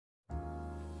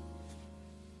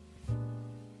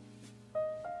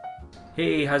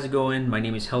Hey, how's it going? My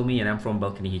name is Helmi and I'm from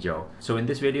Balcony Hijau. So in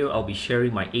this video, I'll be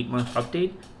sharing my 8-month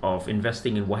update of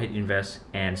investing in Wahed Invest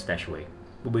and StashAway.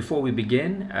 But before we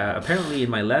begin, apparently in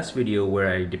my last video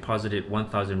where I deposited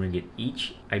 1,000 ringgit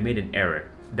each, I made an error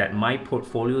that my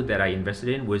portfolio that I invested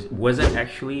in wasn't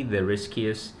actually the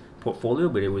riskiest portfolio,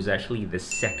 but it was actually the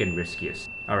second riskiest.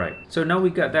 Alright, so now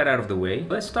we got that out of the way,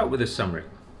 let's start with a summary.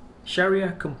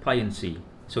 Sharia compliancy.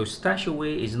 So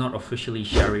StashAway is not officially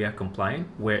Sharia compliant,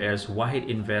 whereas Wahed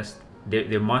Invest,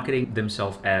 they're marketing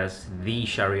themselves as the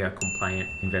Sharia compliant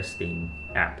investing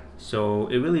app. So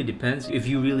it really depends. If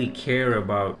you really care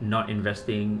about not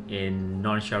investing in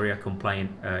non-Sharia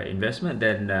compliant investment,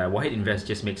 then Wahed Invest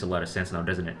just makes a lot of sense now,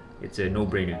 doesn't it? It's a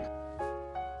no-brainer.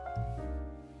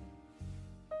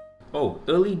 Oh,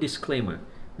 early disclaimer.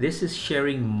 This is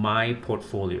sharing my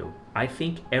portfolio. I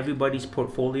think everybody's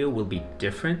portfolio will be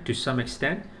different to some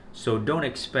extent, so don't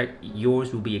expect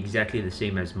yours will be exactly the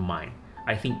same as mine.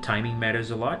 I think timing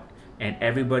matters a lot, and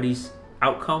everybody's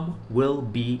outcome will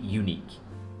be unique.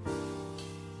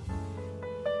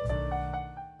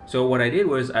 So what I did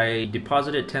was I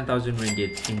deposited 10,000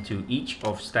 ringgit into each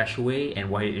of StashAway and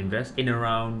Wahed Invest in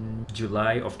around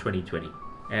July of 2020.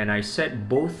 And I set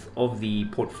both of the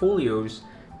portfolios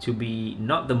to be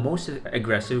not the most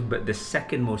aggressive, but the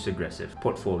second most aggressive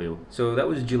portfolio. So that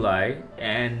was July,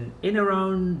 and in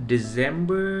around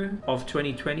December of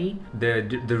 2020, the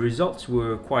results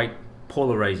were quite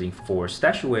polarizing. For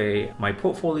StashAway, my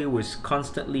portfolio was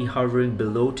constantly hovering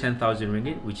below 10,000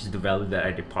 ringgit, which is the value that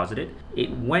I deposited.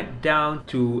 It went down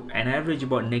to an average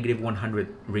about negative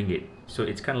 100 ringgit. So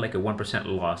it's kind of like a 1%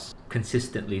 loss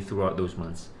consistently throughout those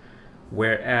months.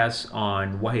 Whereas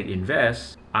on Wahed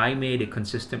Invest, I made a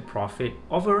consistent profit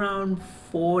of around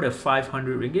 400 to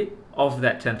 500 ringgit of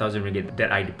that 10,000 ringgit that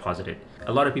I deposited.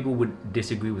 A lot of people would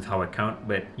disagree with how I count,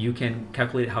 but you can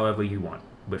calculate however you want.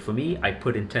 But for me, I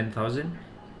put in 10,000,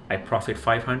 I profit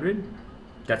 500,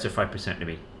 that's a 5% to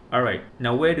me. All right,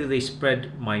 now where do they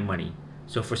spread my money?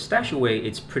 So for StashAway,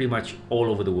 it's pretty much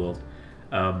all over the world.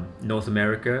 North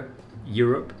America,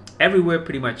 Europe, everywhere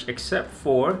pretty much except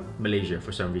for Malaysia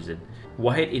for some reason.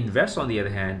 Wahed Invest, on the other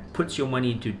hand, puts your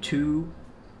money into two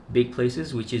big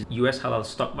places, which is US halal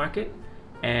stock market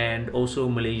and also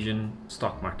Malaysian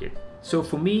stock market. So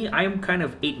for me, I am kind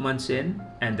of 8 months in,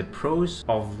 and the pros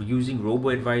of using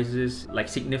Robo-Advisors like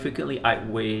significantly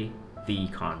outweigh the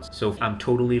cons. So I'm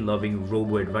totally loving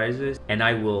Robo-Advisors, and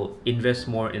I will invest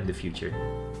more in the future.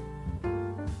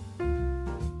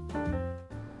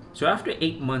 So after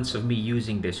 8 months of me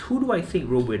using this, who do I think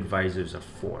Robo-Advisors are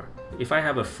for? If I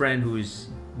have a friend who's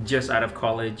just out of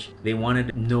college, they want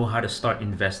to know how to start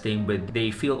investing, but they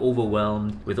feel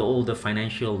overwhelmed with all the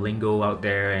financial lingo out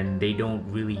there and they don't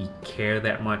really care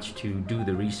that much to do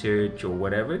the research or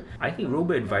whatever, I think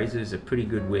Robo-Advisors is a pretty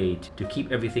good way to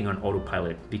keep everything on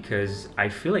autopilot, because I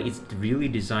feel like it's really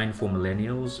designed for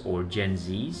millennials or Gen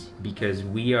Zs, because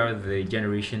we are the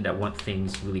generation that want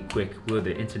things really quick. We're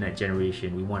the internet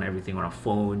generation. We want everything on our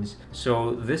phones.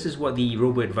 So this is what the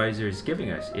Robo-Advisor is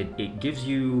giving us. It gives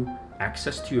you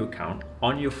access to your account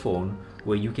on your phone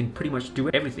where you can pretty much do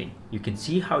everything. You can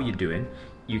see how you're doing,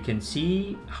 you can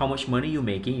see how much money you're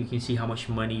making, you can see how much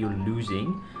money you're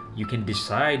losing, you can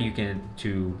decide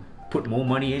to put more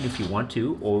money in if you want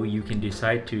to, or you can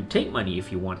decide to take money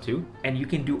if you want to, and you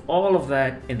can do all of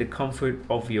that in the comfort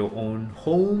of your own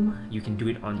home. You can do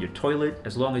it on your toilet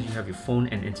as long as you have your phone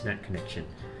and internet connection.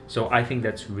 So I think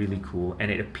that's really cool, and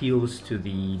it appeals to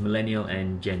the millennial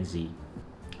and Gen Z.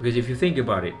 Because if you think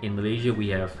about it, in Malaysia we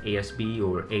have ASB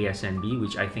or ASNB,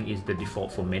 which I think is the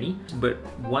default for many. But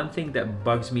one thing that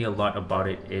bugs me a lot about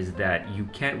it is that you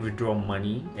can't withdraw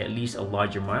money, at least a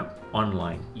large amount,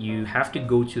 online. You have to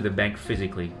go to the bank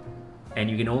physically,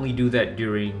 and you can only do that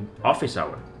during office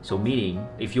hour. So meaning,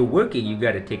 if you're working, you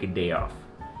gotta take a day off.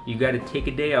 You gotta take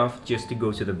a day off just to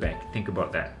go to the bank. Think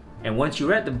about that. And once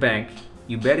you're at the bank,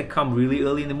 you better come really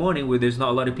early in the morning where there's not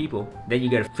a lot of people. Then you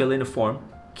gotta fill in a form,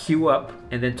 queue up,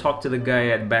 and then talk to the guy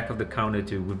at the back of the counter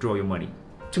to withdraw your money.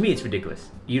 To me, it's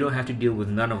ridiculous. You don't have to deal with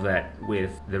none of that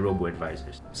with the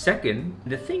Robo-Advisors. Second,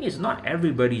 the thing is, not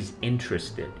everybody's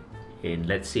interested in,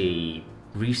 let's say,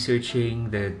 researching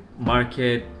the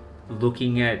market,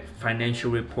 looking at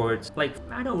financial reports. Like,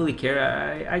 I don't really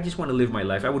care. I just want to live my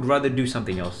life. I would rather do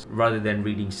something else rather than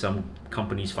reading some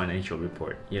company's financial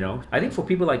report, you know? I think for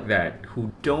people like that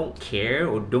who don't care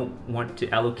or don't want to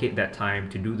allocate that time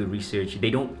to do the research, I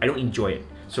don't enjoy it.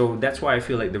 So that's why I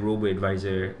feel like the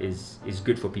Robo-Advisor is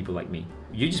good for people like me.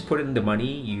 You just put in the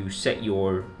money, you set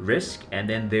your risk, and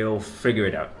then they'll figure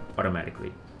it out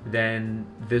automatically. then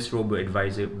this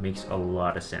robo-advisor makes a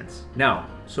lot of sense. Now,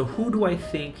 so who do I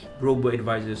think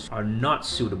robo-advisors are not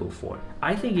suitable for?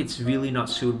 I think it's really not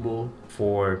suitable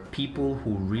for people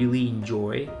who really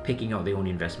enjoy picking out their own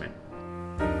investment.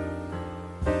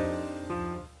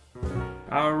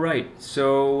 Alright,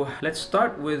 so let's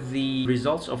start with the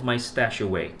results of my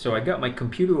StashAway. So I got my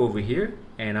computer over here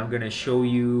and I'm gonna show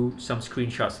you some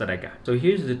screenshots that I got. So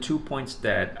here's the 2 points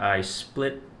that I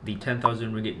split the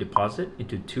 10,000 ringgit deposit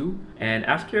into two, and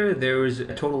after there was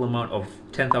a total amount of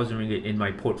 10,000 ringgit in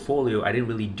my portfolio, I didn't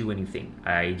really do anything.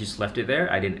 I just left it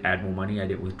there. I didn't add more money, I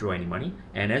didn't withdraw any money,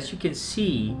 and as you can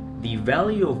see, the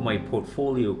value of my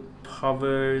portfolio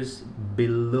hovers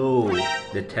below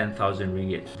the 10,000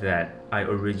 ringgit that I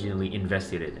originally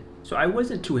invested in. So I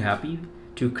wasn't too happy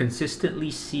to consistently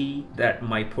see that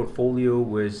my portfolio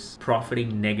was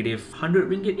profiting negative 100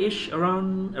 ringgit-ish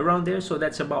around there. So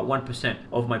that's about 1%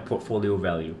 of my portfolio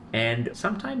value. And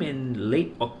sometime in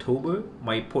late October,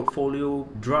 my portfolio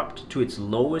dropped to its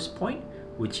lowest point,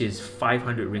 which is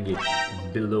 500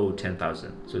 ringgit below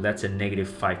 10,000. So that's a negative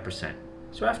 5%.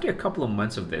 So after a couple of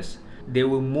months of this, there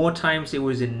were more times it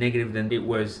was in negative than it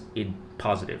was in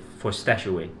positive for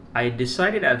StashAway. I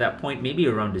decided at that point, maybe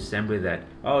around December, that,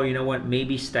 oh, you know what,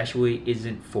 maybe StashAway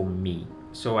isn't for me.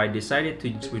 So I decided to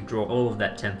just withdraw all of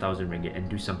that 10,000 ringgit and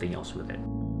do something else with it.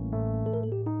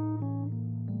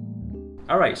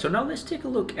 Alright, so now let's take a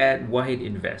look at Wahed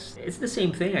Invest. It's the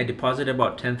same thing. I deposited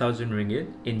about 10,000 ringgit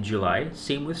in July,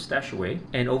 same with StashAway,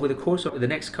 and over the course of the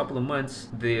next couple of months,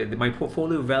 my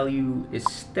portfolio value is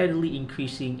steadily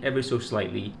increasing ever so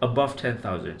slightly above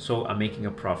 10,000, so I'm making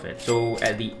a profit. So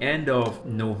at the end of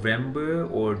November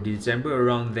or December,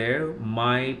 around there,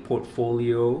 my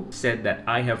portfolio said that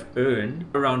I have earned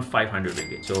around 500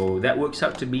 ringgit. So that works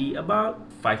out to be about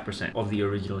 5% of the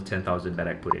original 10,000 that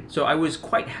I put in. So I was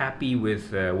quite happy with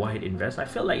Wahed Invest. I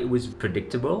felt like it was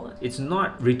predictable. It's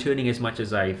not returning as much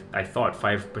as I thought,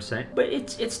 5%, but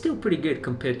it's still pretty good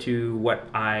compared to what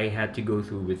I had to go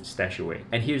through with StashAway.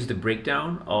 And here's the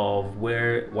breakdown of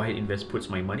where Wahed Invest puts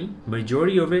my money.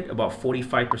 Majority of it, about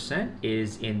 45%,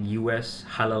 is in US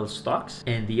halal stocks,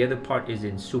 and the other part is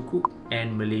in Sukuk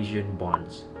and Malaysian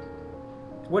bonds.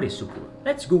 What is Sukuk?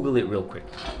 Let's Google it real quick.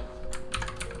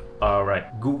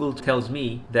 Alright, Google tells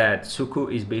me that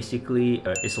Sukuk is basically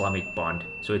an Islamic bond.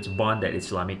 So it's a bond that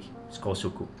Islamic, it's called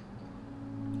Sukuk.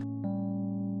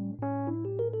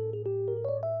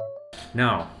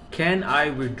 Now, can I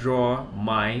withdraw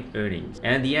my earnings?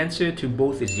 And the answer to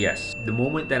both is yes. The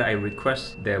moment that I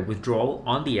request the withdrawal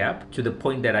on the app to the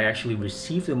point that I actually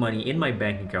receive the money in my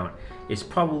bank account is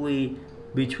probably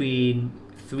between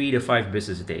 3 to 5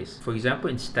 business days. For example,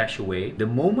 in StashAway, the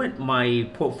moment my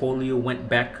portfolio went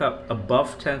back up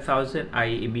above 10,000, I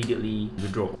immediately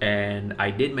withdrew. And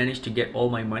I did manage to get all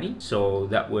my money. So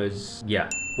that was, yeah.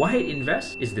 Wahed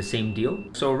Invest is the same deal.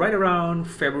 So right around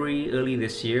February, early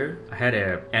this year, I had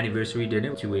an anniversary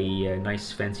dinner to a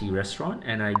nice fancy restaurant,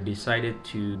 and I decided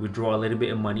to withdraw a little bit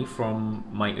of money from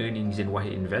my earnings in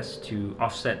Wahed Invest to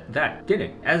offset that dinner.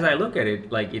 As I look at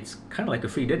it, like, it's kind of like a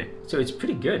free dinner. So it's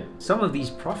pretty good. Some of these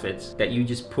profits that you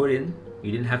just put in,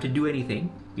 you didn't have to do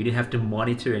anything. You didn't have to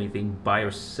monitor anything, buy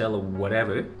or sell or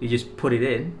whatever. You just put it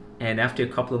in. And after a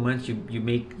couple of months, you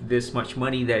make this much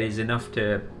money that is enough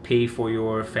to pay for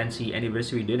your fancy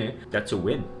anniversary dinner. That's a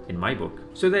win in my book.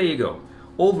 So there you go.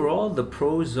 Overall, the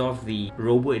pros of the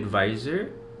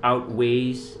Robo-Advisor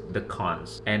outweighs the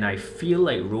cons. And I feel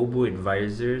like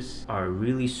Robo-Advisors are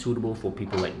really suitable for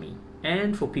people like me.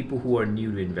 And for people who are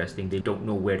new to investing, they don't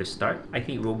know where to start. I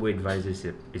think Robo-Advisors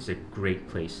is a great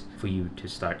place for you to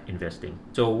start investing.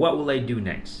 So what will I do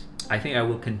next? I think I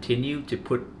will continue to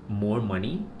put more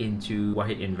money into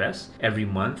Wahed Invest every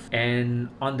month. And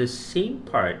on the same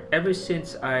part, ever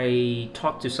since I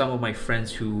talked to some of my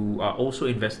friends who are also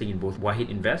investing in both Wahed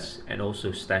Invest and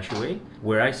also StashAway,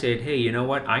 where I said, hey, you know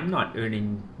what, I'm not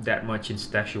earning that much in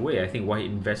StashAway. I think Wahed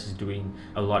Invest is doing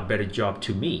a lot better job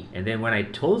to me. And then when I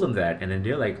told them that, and then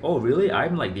they're like, oh really?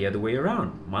 I'm like the other way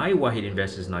around. My Wahed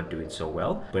Invest is not doing so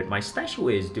well, but my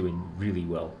StashAway is doing really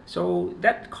well. So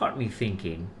that caught me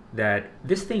thinking that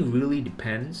this thing really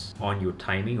depends on your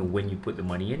timing or when you put the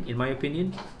money in my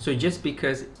opinion. So just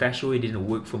because StashAway didn't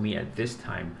work for me at this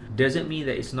time doesn't mean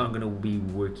that it's not going to be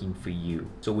working for you.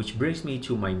 So which brings me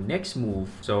to my next move.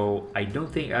 So I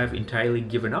don't think I've entirely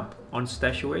given up on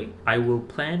StashAway. I will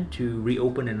plan to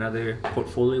reopen another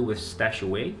portfolio with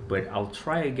StashAway, but I'll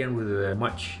try again with a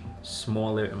much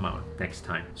smaller amount next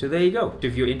time. So there you go. So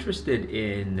if you're interested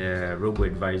in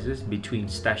Robo-Advisors between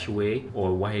StashAway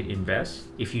or Wahed Invest,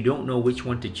 if you don't know which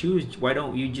one to choose, why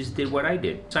don't you just did what I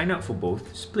did? Sign up for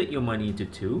both, split your money into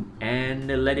two, and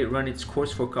let it run its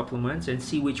course for a couple of months and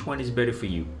see which one is better for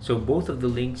you. So both of the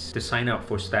links to sign up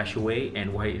for StashAway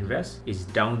and Wahed Invest is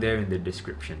down there in the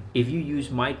description. If you use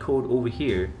my code over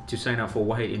here to sign up for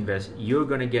Wahed Invest, you're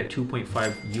gonna get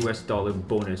 $2.5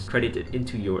 bonus credited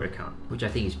into your account, which I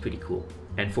think is pretty cool.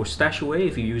 And for StashAway,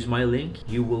 if you use my link,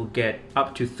 you will get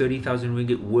up to 30,000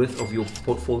 ringgit worth of your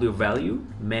portfolio value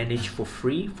managed for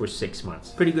free for 6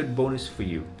 months. Pretty good bonus for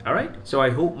you. All right. So I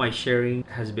hope my sharing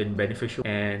has been beneficial,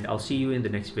 and I'll see you in the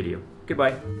next video.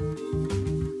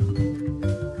 Goodbye.